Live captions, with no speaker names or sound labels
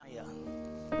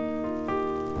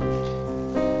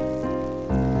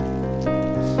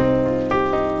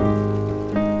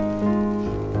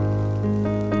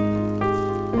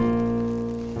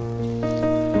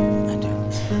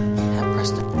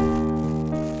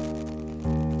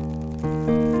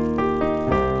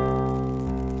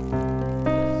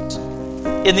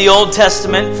In the Old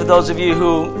Testament, for those of you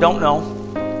who don't know,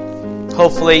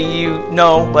 hopefully you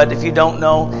know, but if you don't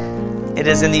know, it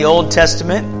is in the Old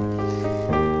Testament.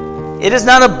 It is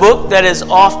not a book that is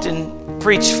often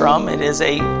preached from. It is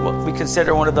what we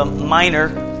consider one of the minor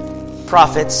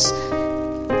prophets.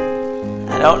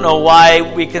 I don't know why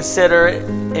we consider it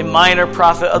a minor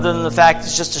prophet other than the fact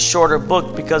it's just a shorter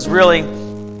book, because really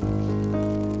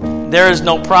there is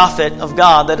no prophet of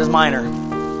God that is minor.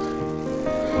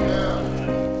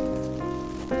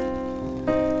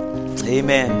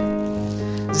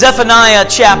 Amen. Zephaniah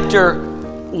chapter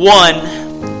 1,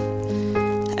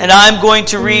 and I'm going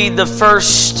to read the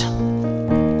first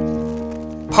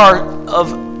part of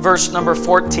verse number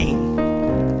 14.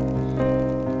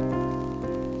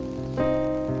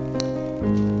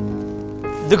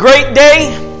 The great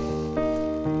day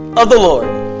of the Lord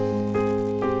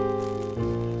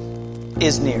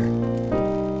is near.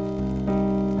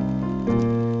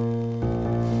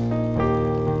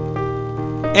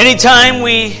 Anytime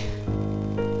we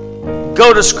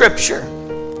go to Scripture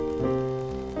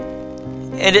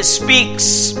and it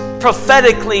speaks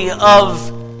prophetically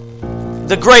of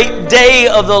the great day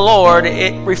of the Lord,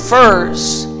 it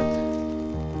refers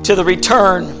to the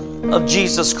return of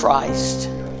Jesus Christ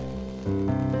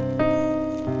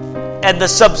and the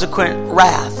subsequent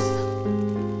wrath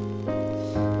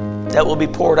that will be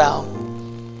poured out.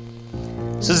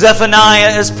 So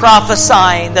Zephaniah is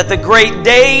prophesying that the great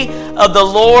day of the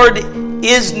Lord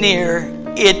is near.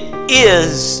 It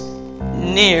is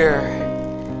near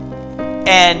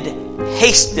and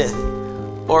hasteth,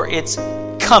 or it's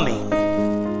coming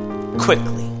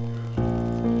quickly.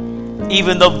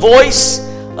 Even the voice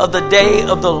of the day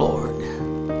of the Lord.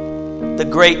 The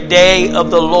great day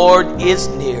of the Lord is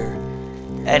near,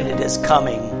 and it is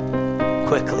coming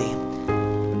quickly.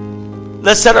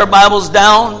 Let's set our Bibles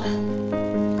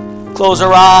down, close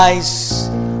our eyes,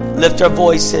 lift our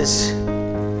voices,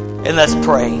 and let's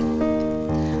pray.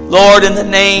 Lord, in the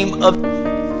name of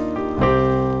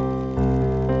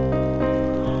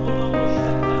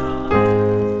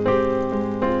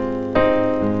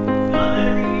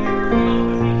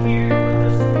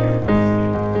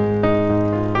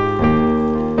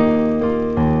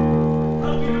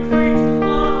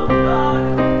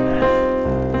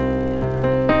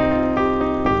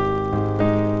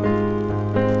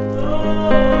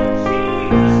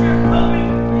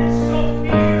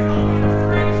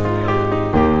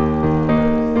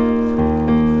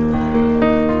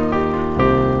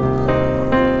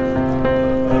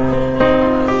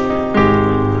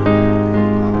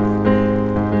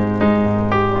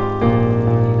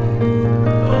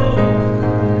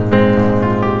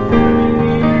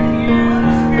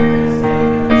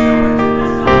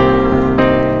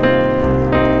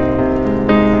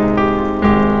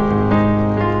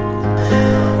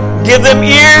give them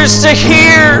ears to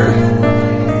hear.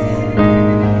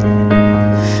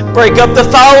 Break up the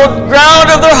foul ground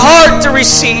of their heart to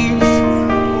receive.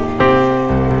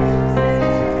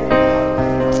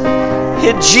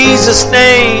 In Jesus'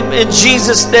 name, in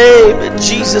Jesus' name, in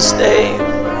Jesus' name.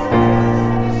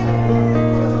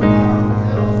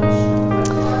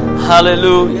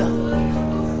 Hallelujah.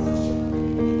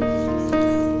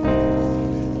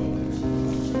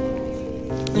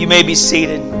 You may be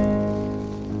seated.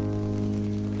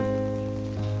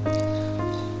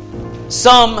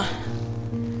 Some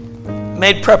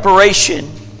made preparation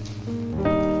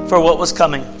for what was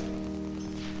coming.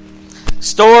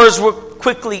 Stores were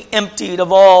quickly emptied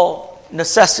of all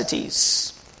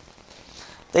necessities.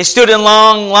 They stood in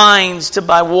long lines to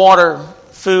buy water,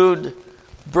 food,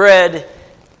 bread,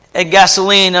 and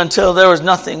gasoline until there was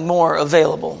nothing more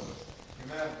available.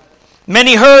 Amen.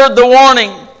 Many heard the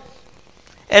warning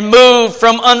and moved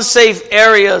from unsafe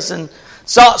areas and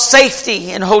sought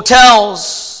safety in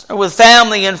hotels or with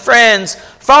family and friends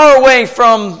far away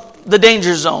from the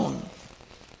danger zone.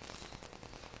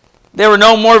 There were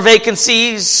no more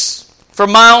vacancies for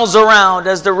miles around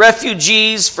as the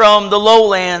refugees from the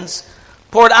lowlands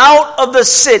poured out of the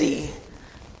city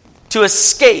to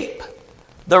escape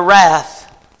the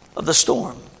wrath of the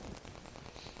storm.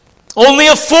 Only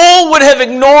a fool would have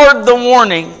ignored the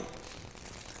warning.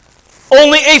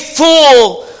 Only a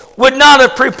fool would not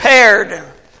have prepared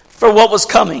for what was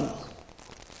coming.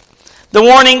 The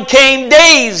warning came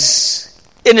days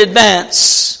in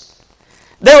advance.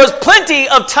 There was plenty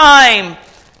of time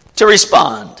to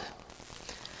respond.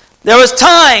 There was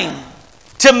time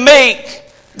to make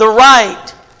the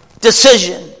right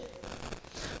decision.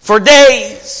 For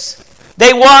days,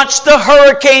 they watched the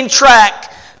hurricane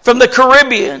track from the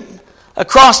Caribbean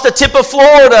across the tip of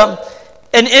Florida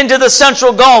and into the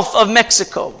central Gulf of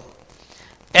Mexico.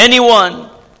 Anyone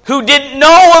who didn't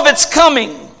know of its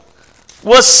coming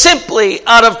was simply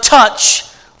out of touch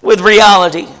with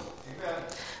reality. Amen.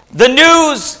 The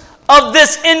news of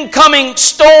this incoming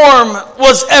storm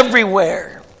was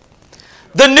everywhere.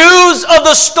 The news of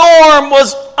the storm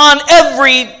was on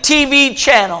every TV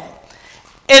channel,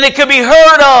 and it could be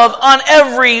heard of on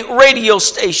every radio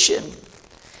station.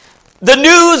 The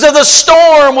news of the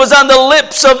storm was on the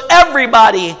lips of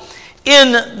everybody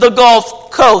in the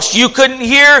Gulf Coast. You couldn't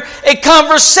hear a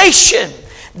conversation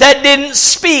that didn't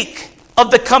speak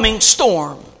of the coming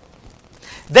storm.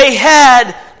 They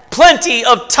had plenty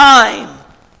of time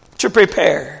to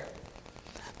prepare.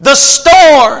 The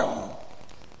storm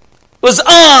was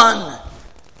on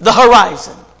the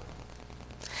horizon.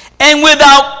 And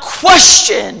without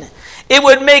question, it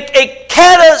would make a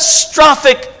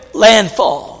catastrophic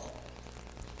landfall.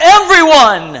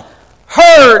 Everyone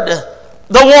heard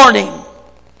the warning.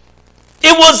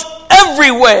 It was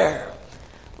everywhere.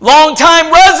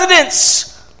 Longtime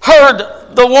residents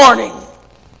heard the warning.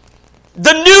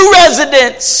 The new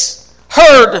residents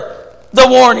heard the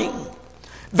warning.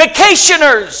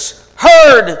 Vacationers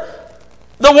heard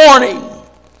the warning.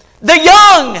 The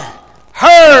young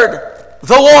heard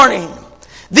the warning.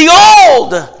 The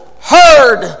old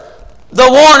heard the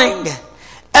warning.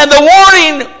 And the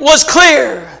warning was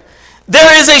clear.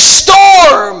 There is a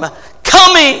storm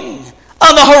coming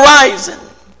on the horizon.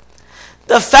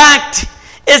 The fact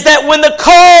is that when the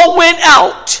call went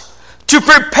out to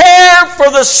prepare for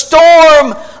the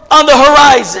storm on the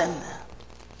horizon,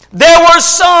 there were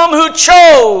some who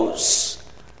chose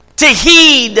to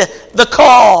heed the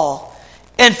call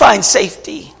and find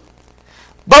safety.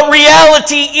 But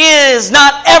reality is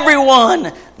not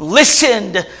everyone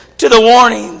listened to the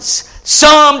warnings.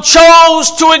 Some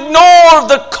chose to ignore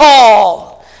the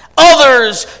call.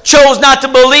 Others chose not to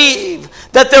believe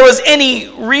that there was any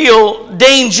real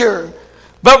danger.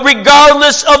 But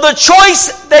regardless of the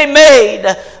choice they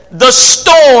made, the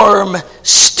storm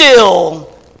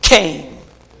still came.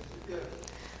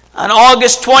 On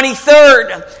August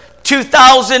 23rd,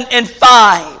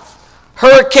 2005,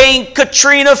 Hurricane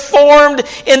Katrina formed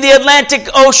in the Atlantic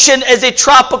Ocean as a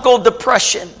tropical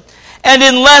depression, and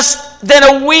in less than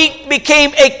a week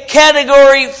became a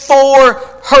Category 4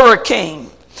 hurricane.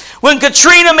 When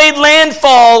Katrina made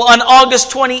landfall on August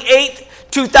 28,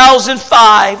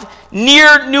 2005,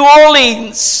 near New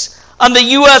Orleans on the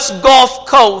U.S. Gulf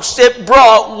Coast, it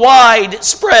brought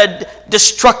widespread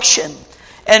destruction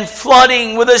and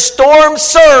flooding with a storm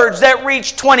surge that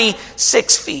reached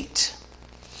 26 feet.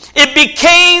 It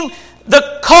became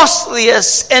the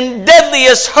costliest and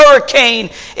deadliest hurricane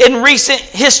in recent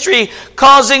history,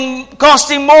 costing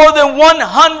more than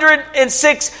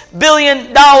 $106 billion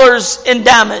in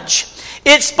damage.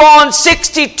 It spawned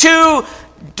 62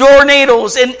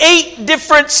 tornadoes in 8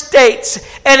 different states,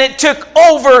 and it took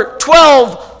over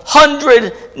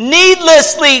 1,200,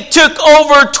 needlessly took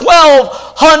over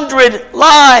 1,200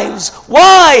 lives.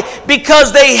 Why?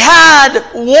 Because they had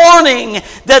warning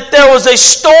that there was a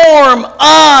storm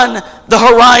on the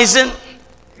horizon.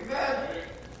 Amen.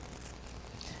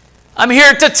 I'm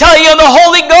here to tell you the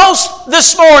Holy Ghost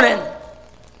this morning,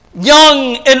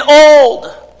 young and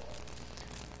old,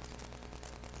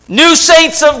 new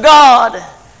saints of God,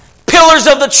 pillars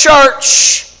of the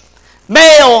church,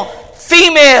 male,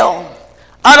 female,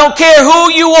 I don't care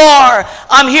who you are.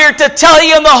 I'm here to tell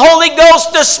you in the Holy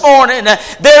Ghost this morning,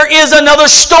 there is another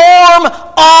storm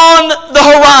on the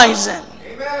horizon.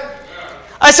 Amen.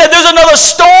 I said there's another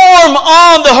storm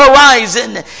on the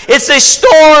horizon. It's a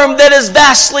storm that is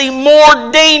vastly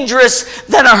more dangerous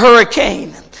than a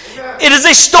hurricane. It is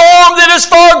a storm that is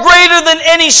far greater than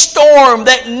any storm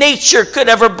that nature could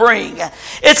ever bring.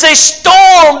 It's a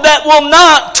storm that will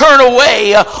not turn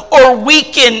away or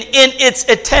weaken in its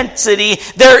intensity.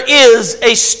 There is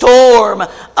a storm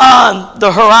on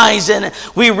the horizon.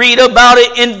 We read about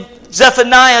it in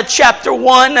Zephaniah chapter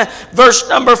 1, verse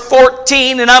number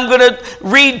 14, and I'm going to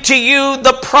read to you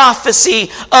the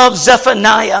prophecy of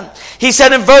Zephaniah. He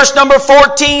said in verse number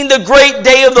 14, the great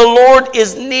day of the Lord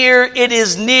is near, it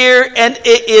is near, and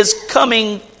it is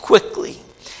coming quickly.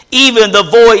 Even the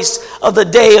voice of the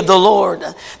day of the Lord.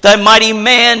 The mighty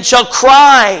man shall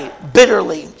cry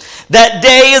bitterly. That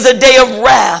day is a day of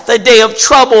wrath, a day of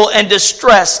trouble and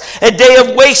distress, a day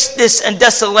of wasteness and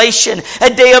desolation, a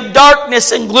day of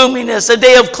darkness and gloominess, a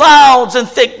day of clouds and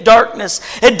thick darkness,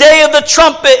 a day of the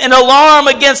trumpet and alarm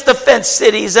against the fenced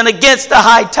cities and against the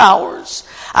high towers.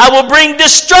 I will bring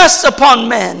distress upon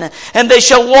men, and they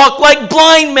shall walk like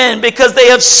blind men because they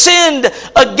have sinned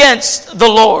against the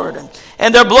Lord.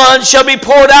 And their blood shall be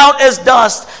poured out as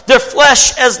dust. their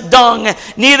flesh as dung.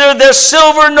 Neither their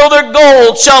silver nor their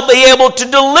gold shall be able to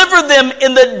deliver them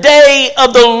in the day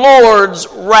of the Lord's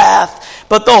wrath.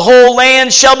 But the whole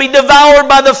land shall be devoured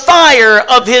by the fire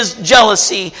of his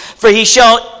jealousy, for he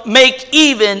shall make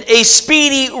even a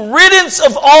speedy riddance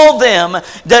of all them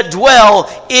that dwell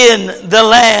in the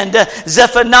land.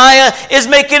 Zephaniah is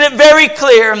making it very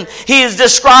clear. He is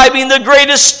describing the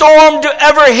greatest storm to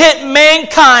ever hit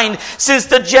mankind since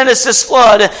the Genesis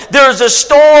flood. There is a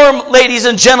storm, ladies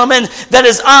and gentlemen, that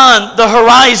is on the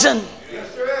horizon.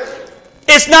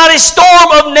 It's not a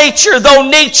storm of nature, though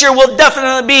nature will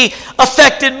definitely be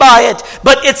affected by it.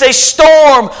 But it's a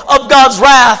storm of God's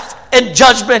wrath and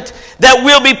judgment that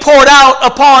will be poured out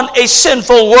upon a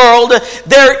sinful world.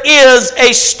 There is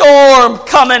a storm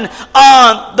coming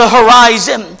on the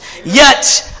horizon.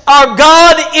 Yet our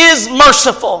God is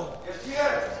merciful.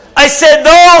 I said,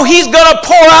 though he's going to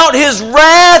pour out his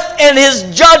wrath and his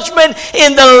judgment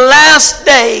in the last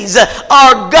days,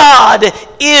 our God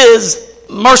is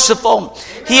merciful.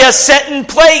 He has set in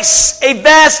place a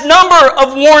vast number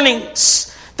of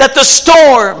warnings that the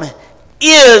storm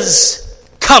is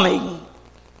coming.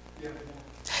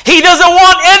 He doesn't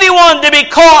want anyone to be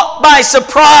caught by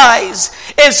surprise.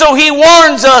 And so he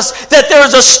warns us that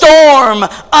there's a storm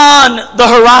on the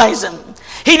horizon.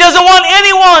 He doesn't want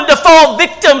anyone to fall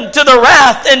victim to the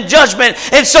wrath and judgment.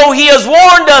 And so he has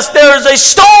warned us there is a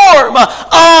storm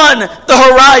on the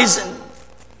horizon.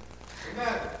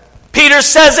 Peter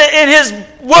says it in his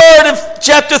word in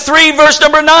chapter 3, verse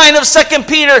number 9 of 2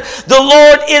 Peter. The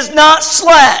Lord is not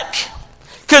slack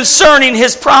concerning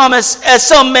his promise, as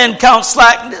some men count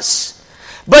slackness,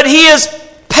 but he is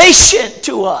patient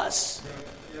to us,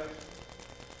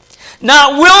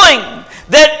 not willing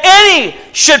that any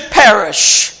should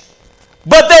perish,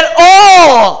 but that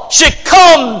all should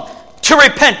come to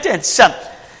repentance.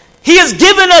 He has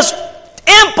given us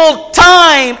ample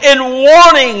time and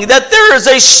warning that there is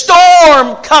a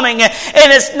storm coming, and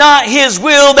it's not his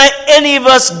will that any of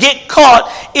us get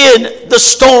caught in the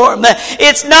storm.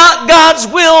 It's not God's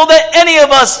will that any of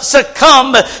us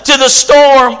succumb to the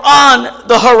storm on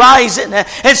the horizon.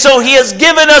 And so he has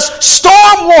given us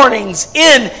storm warnings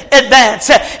in advance.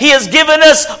 He has given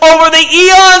us over the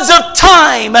eons of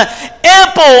time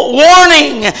ample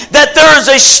warning that there is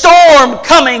a storm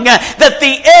coming, that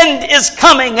the end is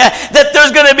coming, that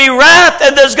there's going to be wrath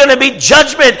and there's going to be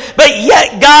judgment. But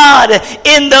yet God,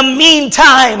 in the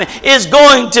meantime, is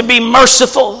going to be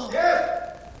merciful.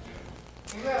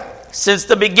 Since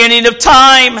the beginning of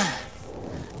time,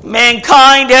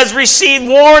 mankind has received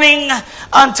warning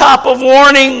on top of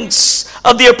warnings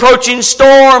of the approaching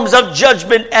storms of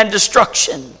judgment and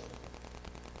destruction.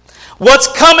 What's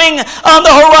coming on the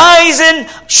horizon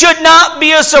should not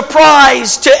be a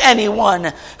surprise to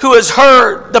anyone who has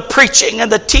heard the preaching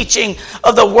and the teaching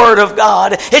of the Word of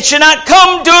God. It should not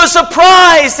come to a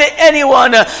surprise to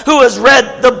anyone who has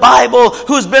read the Bible,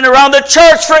 who's been around the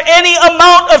church for any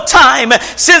amount of time.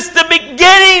 Since the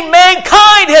beginning,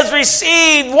 mankind has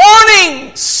received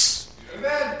warnings.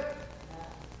 Amen.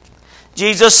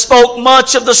 Jesus spoke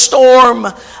much of the storm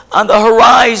on the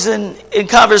horizon in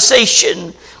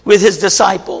conversation with his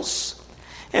disciples.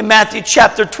 In Matthew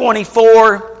chapter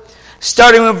 24,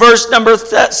 starting with verse number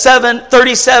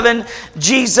 37,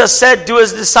 Jesus said to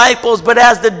his disciples, "But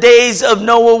as the days of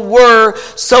Noah were,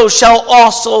 so shall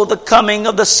also the coming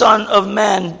of the Son of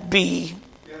Man be.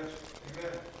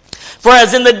 For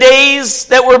as in the days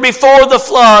that were before the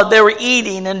flood, they were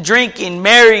eating and drinking,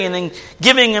 marrying and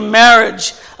giving in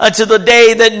marriage until the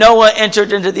day that Noah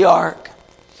entered into the ark,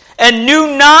 and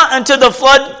knew not until the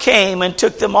flood came and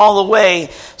took them all away.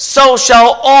 So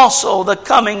shall also the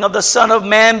coming of the Son of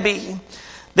Man be.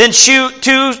 Then shall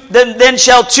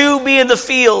two be in the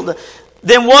field.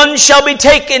 Then one shall be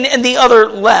taken and the other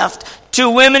left. Two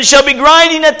women shall be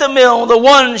grinding at the mill. The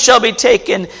one shall be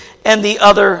taken and the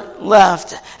other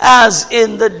left. As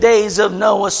in the days of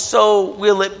Noah, so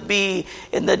will it be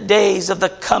in the days of the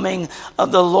coming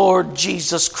of the Lord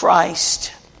Jesus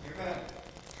Christ."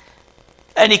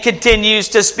 And he continues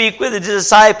to speak with his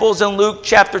disciples in Luke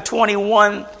chapter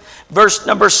 21, verse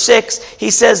number 6.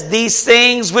 He says, "These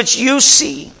things which you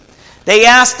see." They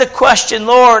ask the question,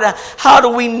 "Lord, how do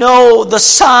we know the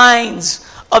signs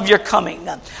of your coming?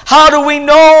 How do we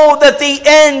know that the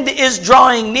end is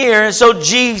drawing near?" And so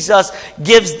Jesus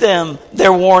gives them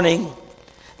their warning.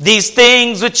 "These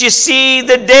things which you see,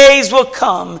 the days will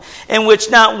come in which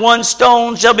not one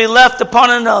stone shall be left upon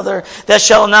another that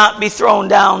shall not be thrown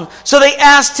down." So they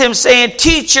asked him, saying,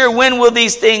 "Teacher, when will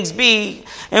these things be?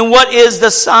 And what is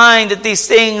the sign that these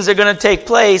things are going to take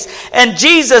place?" And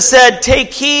Jesus said,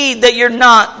 "Take heed that you're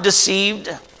not deceived.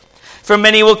 For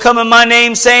many will come in my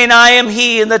name, saying, I am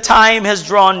he, and the time has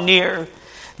drawn near.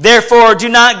 Therefore, do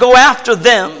not go after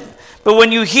them. But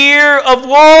when you hear of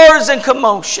wars and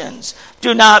commotions,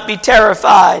 do not be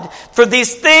terrified, for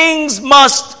these things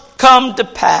must come to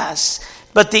pass,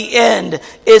 but the end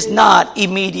is not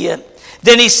immediate.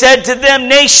 Then he said to them,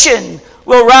 nation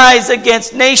will rise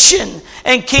against nation,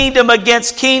 and kingdom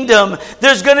against kingdom.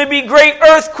 There's going to be great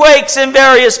earthquakes in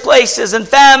various places, and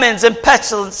famines and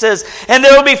pestilences, and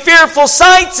there will be fearful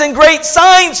sights and great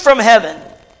signs from heaven.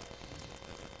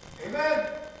 Amen.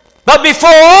 But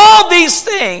before all these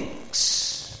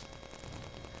things,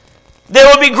 there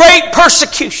will be great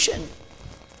persecution.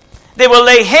 They will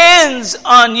lay hands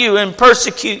on you and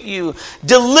persecute you,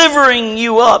 delivering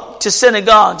you up to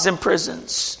synagogues and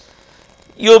prisons.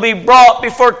 You'll be brought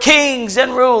before kings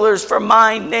and rulers for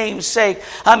my name's sake.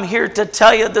 I'm here to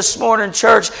tell you this morning,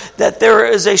 church, that there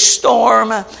is a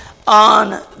storm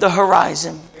on the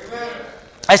horizon.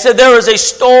 I said there is a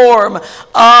storm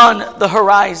on the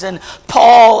horizon.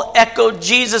 Paul echoed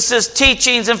Jesus'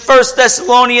 teachings in 1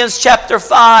 Thessalonians chapter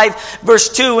 5, verse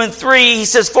 2 and 3. He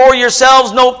says, for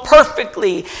yourselves know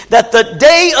perfectly that the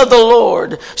day of the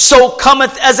Lord so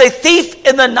cometh as a thief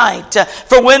in the night.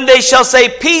 For when they shall say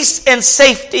peace and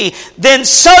safety, then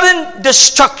sudden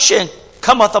destruction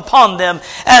cometh upon them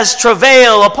as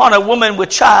travail upon a woman with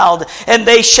child, and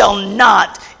they shall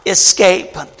not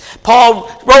escape. Paul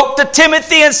wrote to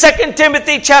Timothy in 2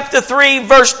 Timothy chapter 3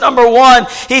 verse number 1.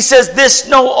 He says, this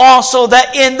know also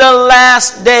that in the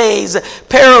last days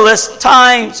perilous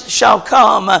times shall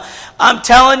come. I'm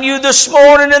telling you this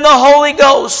morning in the Holy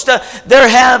Ghost, there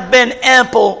have been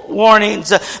ample warnings.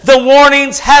 The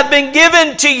warnings have been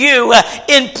given to you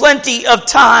in plenty of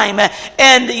time,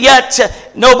 and yet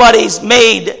nobody's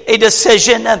made a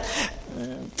decision.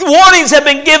 Warnings have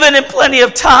been given in plenty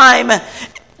of time.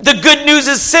 The good news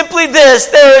is simply this: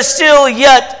 there is still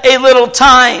yet a little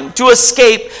time to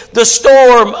escape the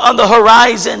storm on the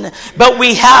horizon. But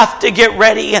we have to get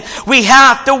ready. We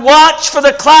have to watch for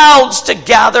the clouds to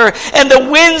gather and the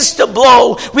winds to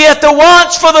blow. We have to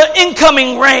watch for the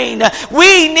incoming rain.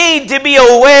 We need to be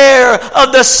aware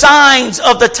of the signs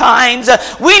of the times.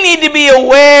 We need to be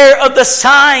aware of the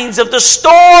signs of the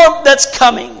storm that's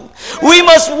coming. We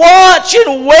must watch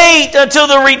and wait until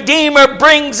the Redeemer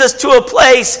brings us to a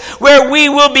place where we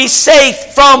will be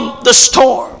safe from the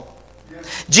storm.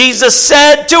 Jesus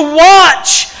said to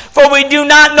watch, for we do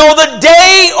not know the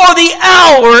day or the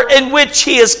hour in which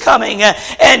he is coming.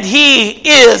 And he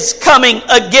is coming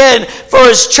again for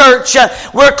his church.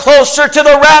 We're closer to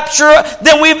the rapture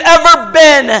than we've ever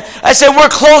been. I said we're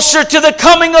closer to the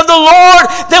coming of the Lord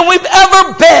than we've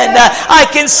ever been. I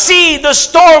can see the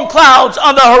storm clouds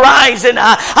on the horizon.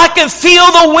 I can feel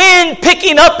the wind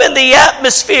picking up in the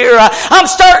atmosphere. I'm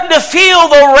starting to feel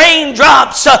the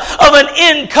raindrops of an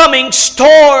incoming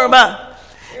storm.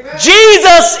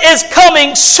 Jesus is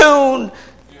coming soon.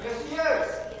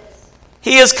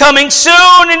 He is coming soon,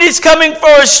 and he's coming for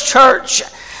his church.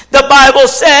 The Bible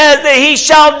says that he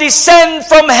shall descend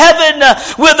from heaven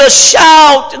with a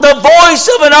shout, the voice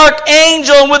of an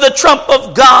archangel, and with a trump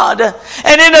of God.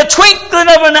 And in a twinkling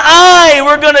of an eye,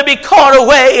 we're going to be caught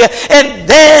away. And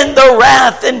then the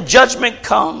wrath and judgment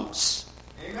comes.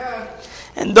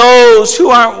 And those who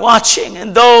aren't watching,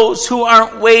 and those who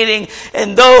aren't waiting,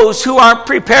 and those who aren't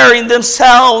preparing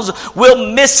themselves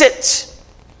will miss it.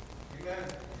 Amen.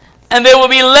 And they will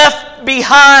be left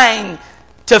behind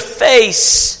to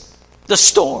face the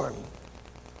storm.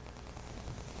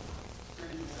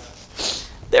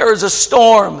 There is a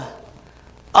storm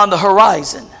on the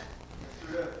horizon.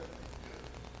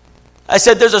 I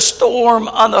said there's a storm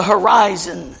on the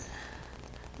horizon.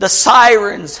 The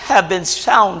sirens have been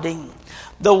sounding.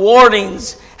 The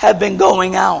warnings have been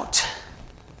going out.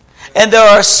 And there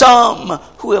are some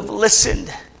who have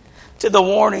listened to the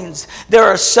warnings. There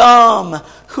are some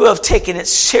who have taken it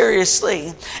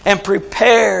seriously and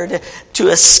prepared to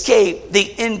escape the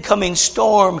incoming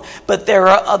storm. But there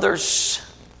are others.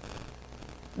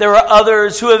 There are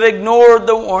others who have ignored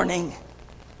the warning,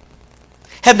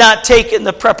 have not taken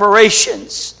the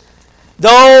preparations.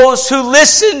 Those who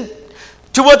listen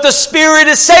to what the Spirit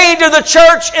is saying to the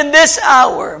church in this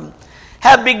hour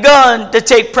have begun to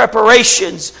take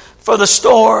preparations for the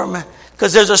storm,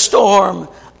 because there's a storm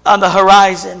on the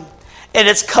horizon and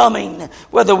it's coming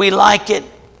whether we like it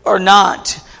or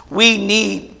not. We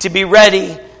need to be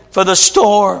ready for the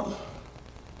storm.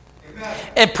 Amen.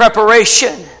 And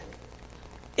preparation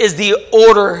is the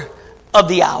order of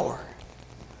the hour.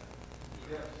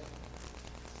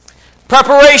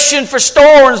 Preparation for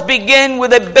storms begin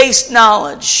with a base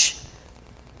knowledge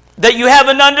that you have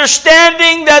an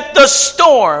understanding that the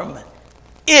storm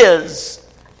is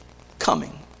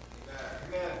coming.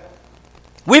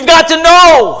 We've got to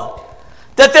know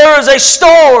that there is a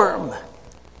storm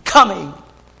coming.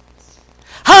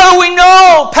 How do we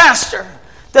know, Pastor,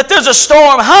 that there's a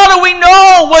storm? How do we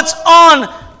know what's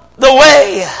on the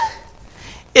way?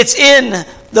 It's in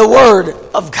the Word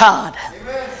of God.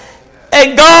 Amen.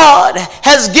 And God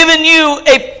has given you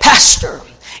a pastor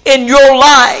in your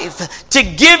life to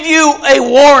give you a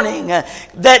warning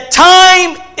that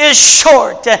time is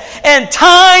short and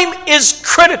time is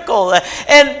critical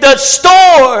and the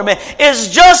storm is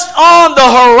just on the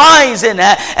horizon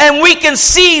and we can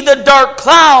see the dark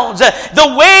clouds.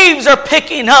 The waves are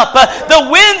picking up. The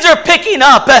winds are picking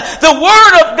up. The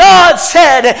Word of God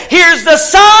said, here's the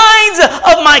signs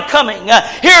of my coming.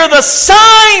 Here are the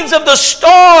signs of the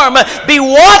storm. Be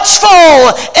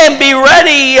watchful and be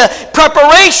ready.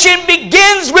 Preparation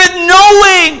begins with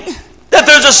knowing that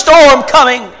there's a storm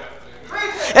coming.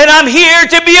 And I'm here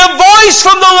to be a voice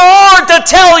from the Lord to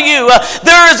tell you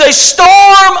there is a storm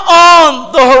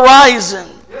on the horizon.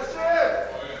 Yes, sir.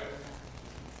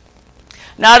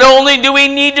 Not only do we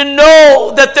need to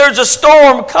know that there's a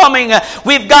storm coming,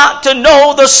 we've got to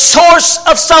know the source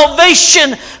of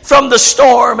salvation from the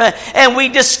storm. And we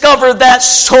discover that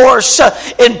source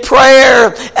in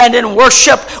prayer and in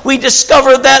worship. We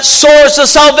discover that source of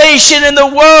salvation in the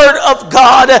Word of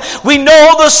God. We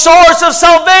know the source of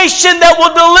salvation that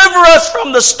will deliver us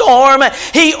from the storm.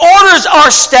 He orders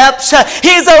our steps.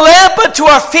 He is a lamp unto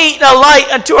our feet and a light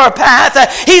unto our path.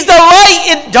 He's the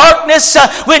light in darkness.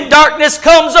 When darkness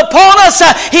comes upon us,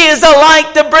 He is the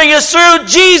light to bring us through.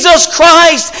 Jesus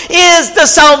Christ is the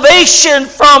salvation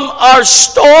from our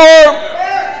storm.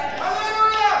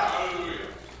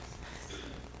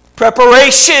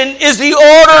 Preparation is the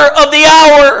order of the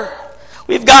hour.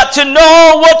 We've got to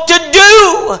know what to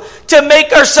do to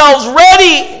make ourselves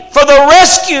ready for the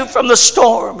rescue from the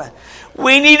storm.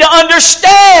 We need to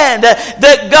understand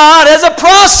that God has a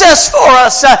process for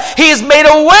us. He has made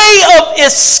a way of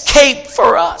escape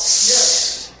for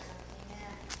us.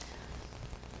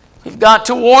 We've got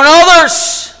to warn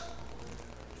others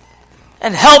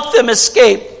and help them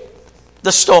escape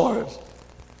the storm.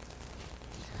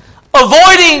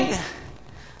 Avoiding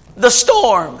the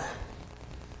storm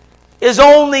is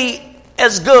only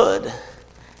as good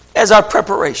as our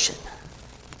preparation.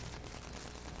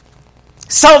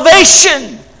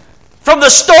 Salvation from the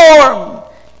storm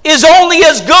is only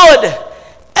as good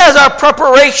as our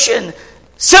preparation.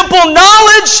 Simple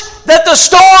knowledge that the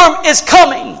storm is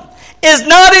coming is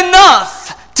not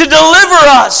enough to deliver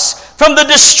us from the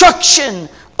destruction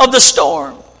of the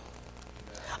storm.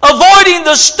 Avoiding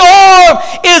the storm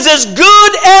is as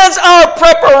good as our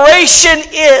preparation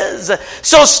is.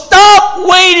 So stop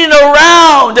waiting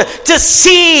around to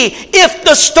see if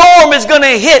the storm is going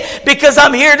to hit, because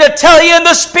I'm here to tell you in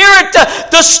the Spirit,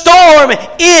 the storm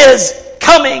is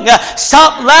coming.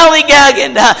 Stop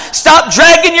lollygagging. Stop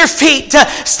dragging your feet.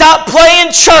 Stop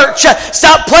playing church.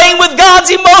 Stop playing with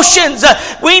God's emotions.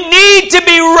 We need to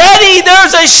be ready.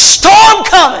 There's a storm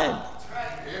coming.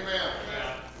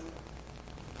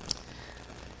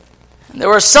 And there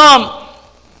were some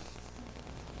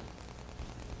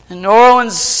in New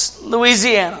Orleans,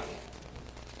 Louisiana,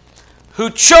 who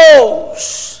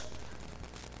chose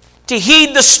to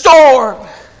heed the storm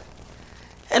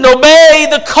and obey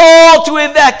the call to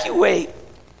evacuate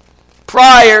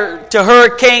prior to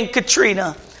Hurricane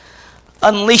Katrina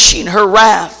unleashing her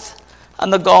wrath on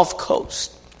the Gulf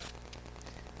Coast.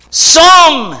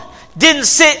 Some didn't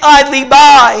sit idly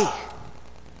by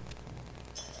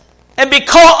and be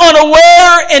caught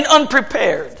unaware and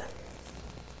unprepared.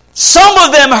 Some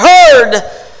of them heard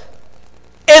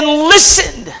and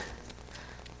listened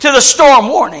to the storm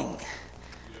warning.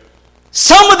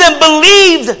 Some of them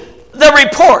believed the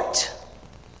report.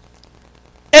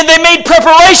 And they made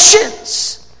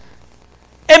preparations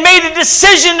and made a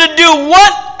decision to do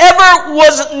whatever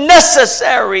was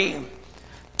necessary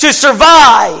to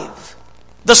survive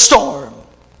the storm.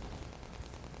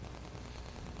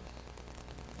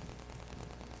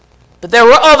 But there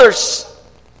were others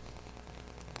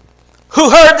who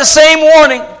heard the same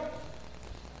warning.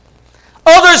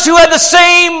 Others who had the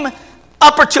same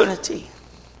opportunity.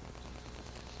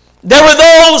 There were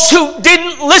those who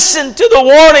didn't listen to the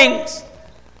warnings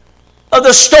of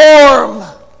the storm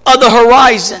of the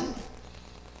horizon.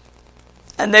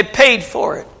 And they paid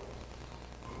for it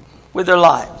with their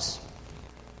lives.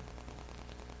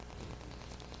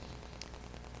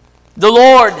 The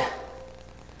Lord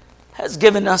has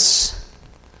given us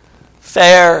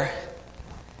fair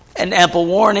and ample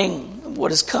warning of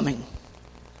what is coming.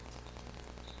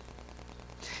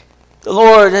 The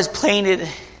Lord has painted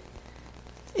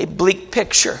a bleak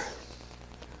picture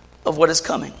of what is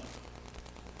coming.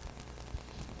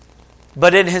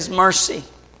 But in His mercy,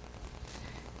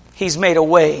 He's made a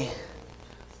way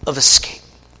of escape.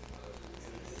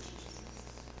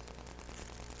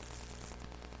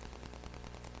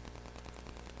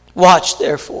 Watch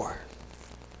therefore,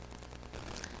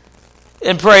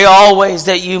 and pray always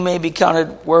that you may be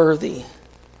counted worthy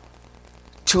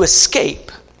to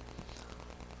escape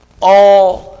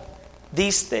all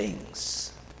these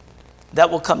things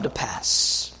that will come to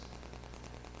pass,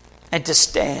 and to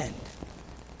stand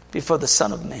before the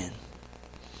Son of Man.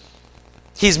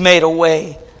 He's made a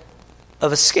way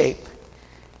of escape.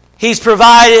 He's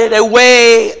provided a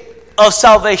way of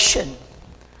salvation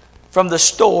from the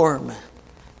storm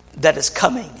that is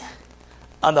coming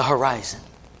on the horizon.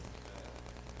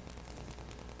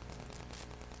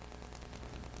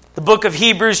 The book of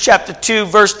Hebrews chapter 2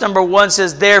 verse number 1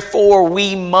 says, therefore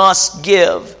we must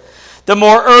give the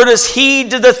more earnest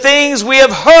heed to the things we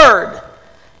have heard,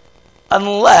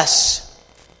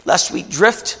 lest we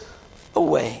drift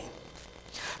away.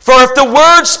 For if the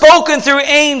word spoken through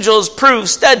angels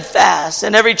proves steadfast,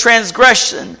 and every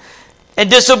transgression and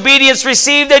disobedience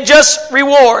received a just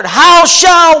reward, how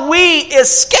shall we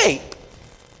escape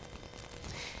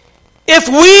if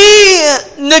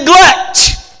we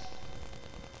neglect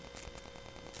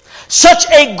such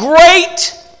a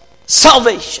great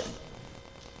salvation?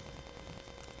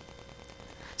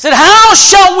 He said, how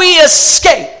shall we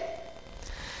escape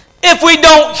if we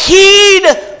don't heed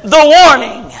the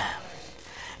warning?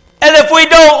 And if we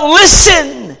don't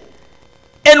listen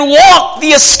and walk the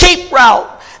escape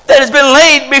route that has been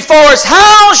laid before us,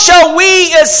 how shall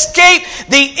we escape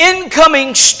the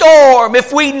incoming storm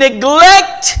if we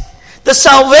neglect the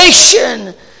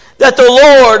salvation that the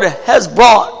Lord has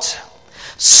brought?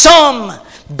 Some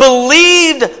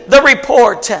believed the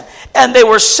report and they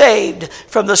were saved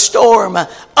from the storm.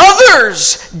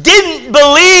 Others didn't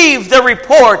believe the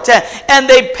report and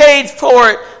they paid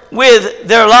for it with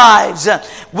their lives.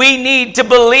 We need to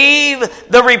believe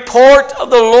the report of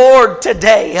the Lord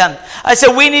today. I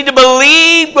said we need to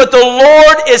believe what the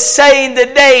Lord is saying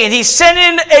today. And He's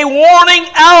sending a warning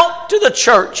out to the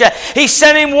church. He's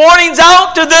sending warnings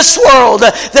out to this world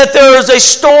that there is a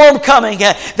storm coming,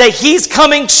 that He's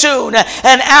coming soon.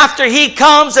 And after He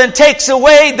comes and takes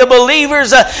away the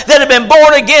believers that have been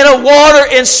born again of water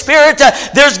and spirit,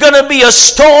 there's going to be a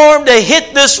storm to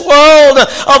hit this world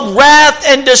of wrath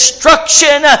and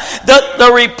destruction.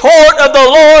 The report of the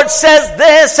Lord says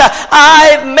this: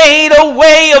 I've made a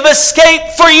way of escape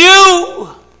for you.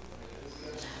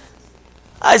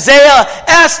 Isaiah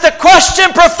asked the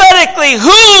question prophetically,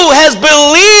 who has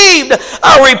believed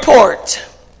our report?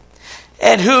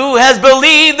 And who has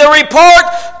believed the report?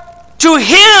 To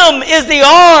him is the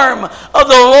arm of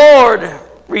the Lord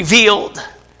revealed.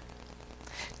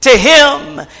 To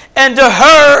him and to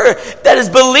her that has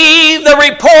believed the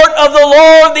report of the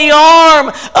Lord, the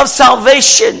arm of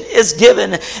salvation is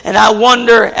given. And I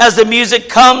wonder, as the music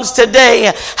comes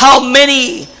today, how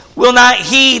many will not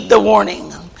heed the warning?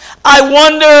 I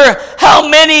wonder how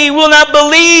many will not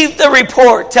believe the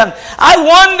report. I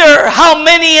wonder how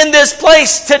many in this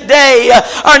place today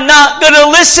are not going to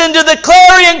listen to the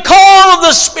clarion call of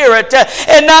the Spirit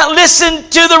and not listen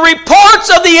to the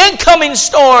reports of the incoming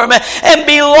storm and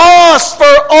be lost for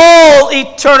all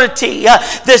eternity.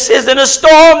 This isn't a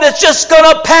storm that's just going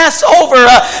to pass over,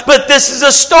 but this is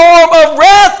a storm of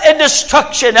wrath and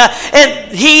destruction.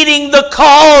 And heeding the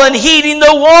call and heeding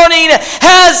the warning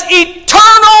has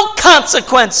eternal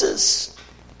consequences.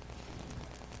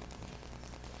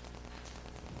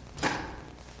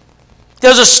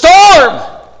 There's a storm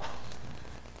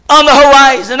on the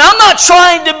horizon. I'm not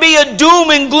trying to be a doom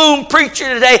and gloom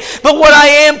preacher today, but what I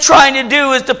am trying to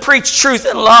do is to preach truth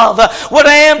and love. What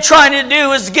I am trying to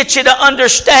do is get you to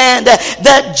understand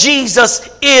that Jesus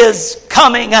is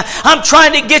coming. I'm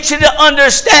trying to get you to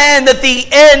understand that the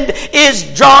end is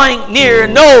drawing near.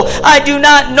 No, I do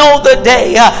not know the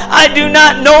day. I do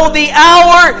not know the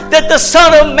hour that the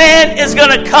Son of Man is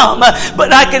going to come,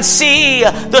 but I can see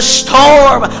the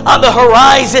storm on the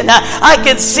horizon. I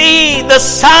can see the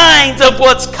signs of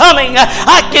what's coming.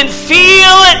 I can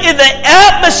feel it in the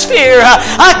atmosphere.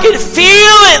 I can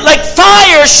feel it like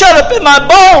fire shut up in my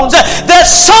bones, that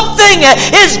something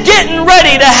is getting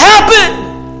ready to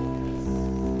happen.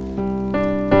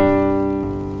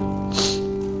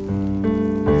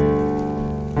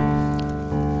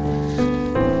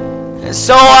 And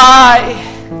so I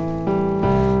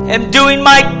am doing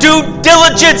my due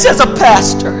diligence as a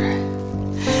pastor,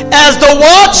 as the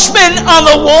watchman on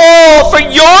the wall for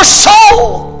your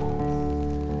soul,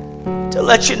 to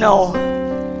let you know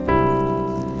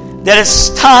that it's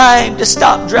time to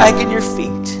stop dragging your feet.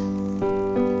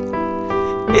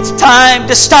 It's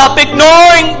time to stop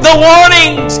ignoring the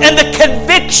warnings and the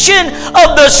conviction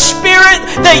of the Spirit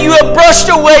that you have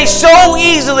brushed away so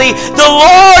easily. The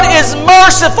Lord is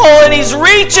merciful and He's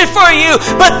reaching for you,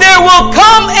 but there will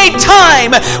come a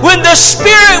time when the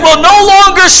Spirit will no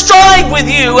longer strive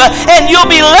with you and you'll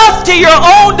be left to your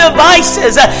own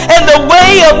devices, and the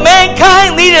way of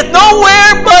mankind leadeth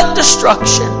nowhere but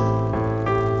destruction.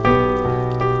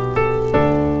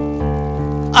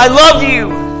 I love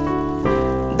you.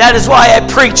 That is why I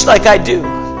preach like I do.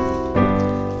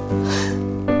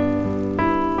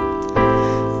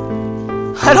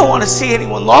 I don't want to see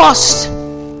anyone lost.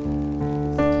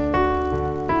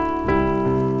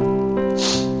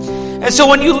 And so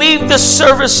when you leave this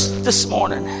service this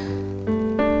morning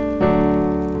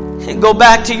and go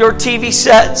back to your TV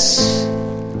sets,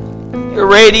 your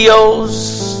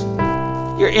radios,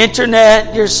 your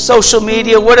internet, your social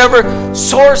media, whatever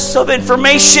source of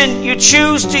information you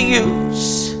choose to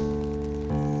use,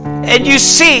 and you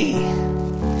see,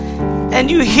 and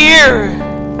you hear,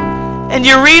 and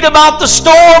you read about the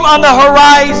storm on the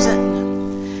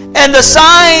horizon, and the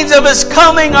signs of its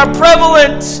coming are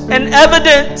prevalent and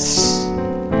evident,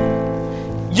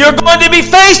 you're going to be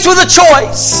faced with a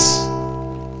choice.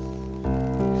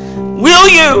 Will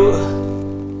you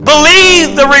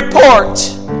believe the report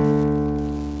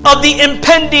of the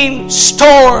impending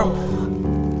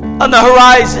storm on the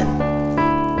horizon?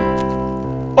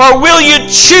 Or will you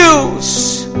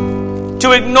choose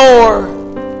to ignore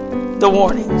the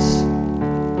warnings?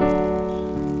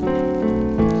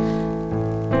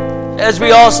 As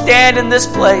we all stand in this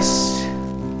place,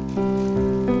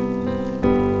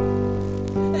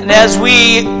 and as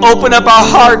we open up our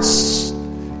hearts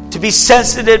to be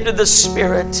sensitive to the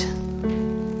Spirit,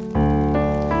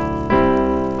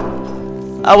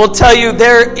 I will tell you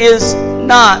there is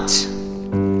not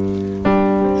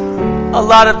a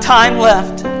lot of time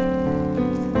left,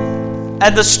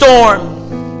 and the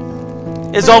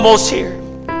storm is almost here.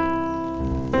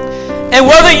 And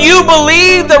whether you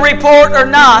believe the report or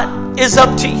not is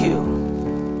up to you.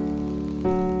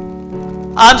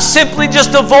 I'm simply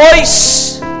just a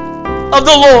voice of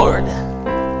the Lord,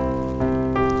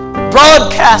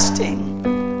 broadcasting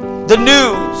the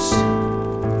news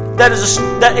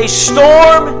that a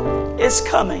storm is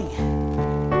coming,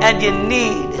 and you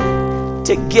need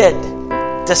to get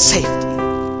to safety.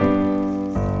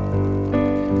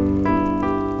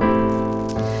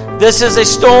 This is a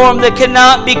storm that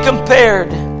cannot be compared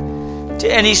to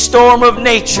any storm of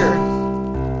nature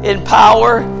in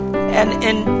power and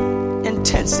in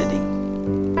intensity.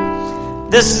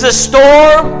 This is a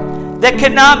storm that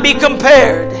cannot be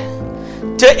compared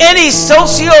to any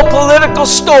socio-political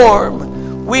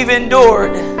storm we've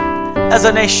endured as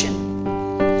a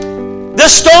nation.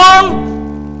 This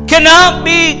storm cannot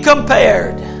be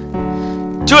compared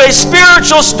to a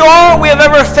spiritual storm we have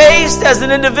ever faced as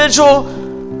an individual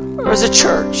or as a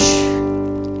church.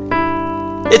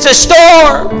 It's a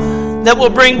storm that will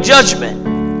bring judgment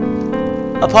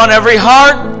upon every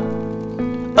heart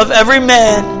of every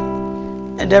man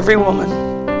and every woman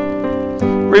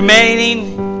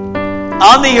remaining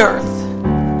on the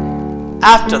earth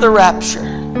after the rapture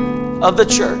of the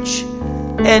church.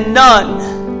 And none,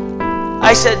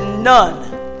 I said none,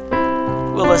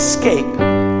 will escape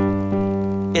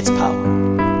its power.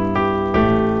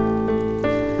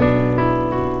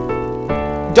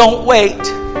 Don't wait.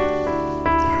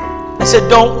 I said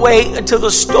don't wait until the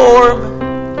storm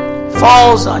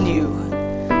falls on you,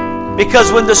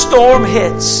 because when the storm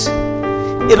hits,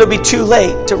 it'll be too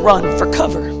late to run for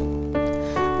cover.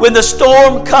 When the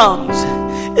storm comes,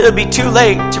 it'll be too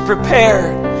late to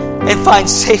prepare and find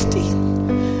safety.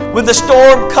 When the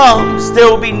storm comes, there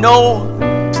will be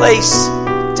no place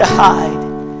to hide.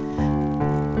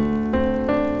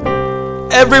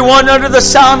 Everyone under the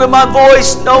sound of my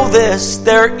voice know this.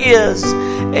 There is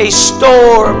a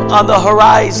storm on the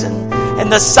horizon,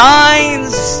 and the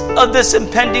signs of this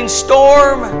impending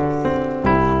storm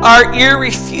are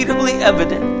irrefutably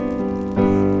evident.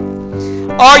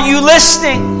 Are you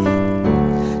listening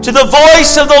to the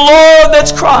voice of the Lord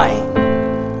that's crying?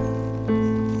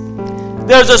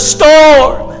 There's a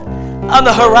storm on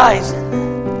the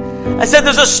horizon. I said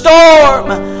there's a storm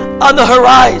on the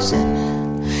horizon.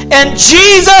 And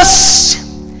Jesus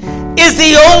is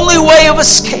the only way of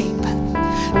escape.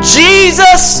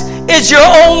 Jesus is your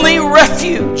only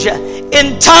refuge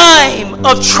in time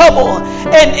of trouble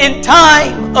and in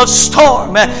time of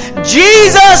storm.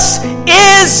 Jesus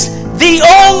is the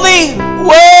only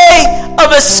way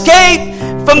of escape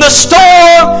from the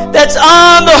storm that's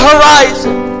on the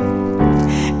horizon.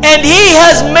 And He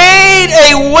has made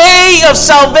a way of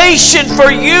salvation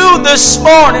for you this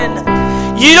morning.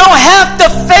 You don't have to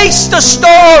face the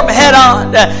storm head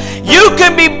on. You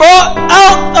can be brought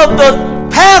out of the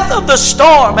path of the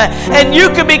storm, and you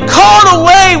can be caught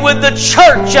away with the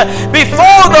church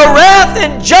before the wrath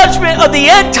and judgment of the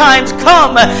end times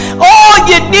come. All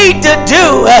you need to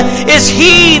do is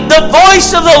heed the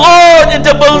voice of the Lord and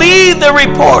to believe the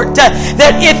report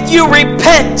that if you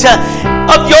repent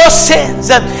of your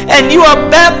sins and you are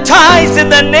baptized in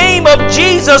the name of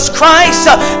Jesus Christ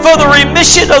for the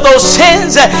remission of those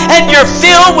sins, and you're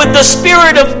filled with the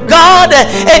Spirit of God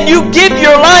and you give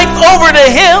your life over to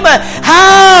Him,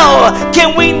 how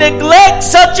can we neglect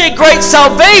such a great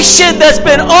salvation that's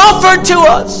been offered to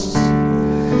us?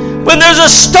 When there's a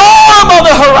storm on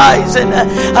the horizon,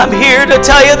 I'm here to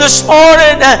tell you this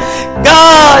morning,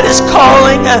 God is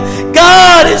calling.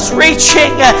 God is reaching.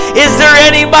 Is there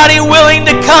anybody willing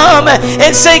to come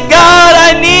and say, God,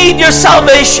 I need your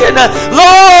salvation.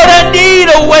 Lord, I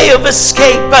need a way of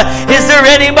escape. Is there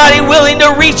anybody willing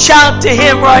to reach out to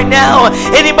Him right now?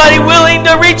 Anybody willing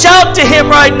to reach out to Him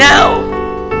right now?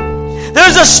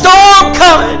 There's a storm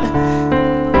coming.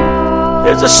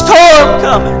 There's a storm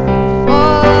coming.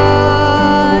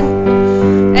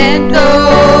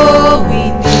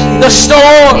 The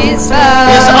storm is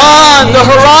on the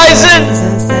horizon.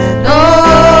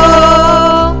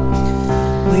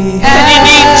 And you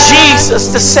need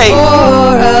Jesus to save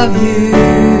you.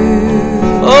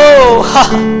 Oh,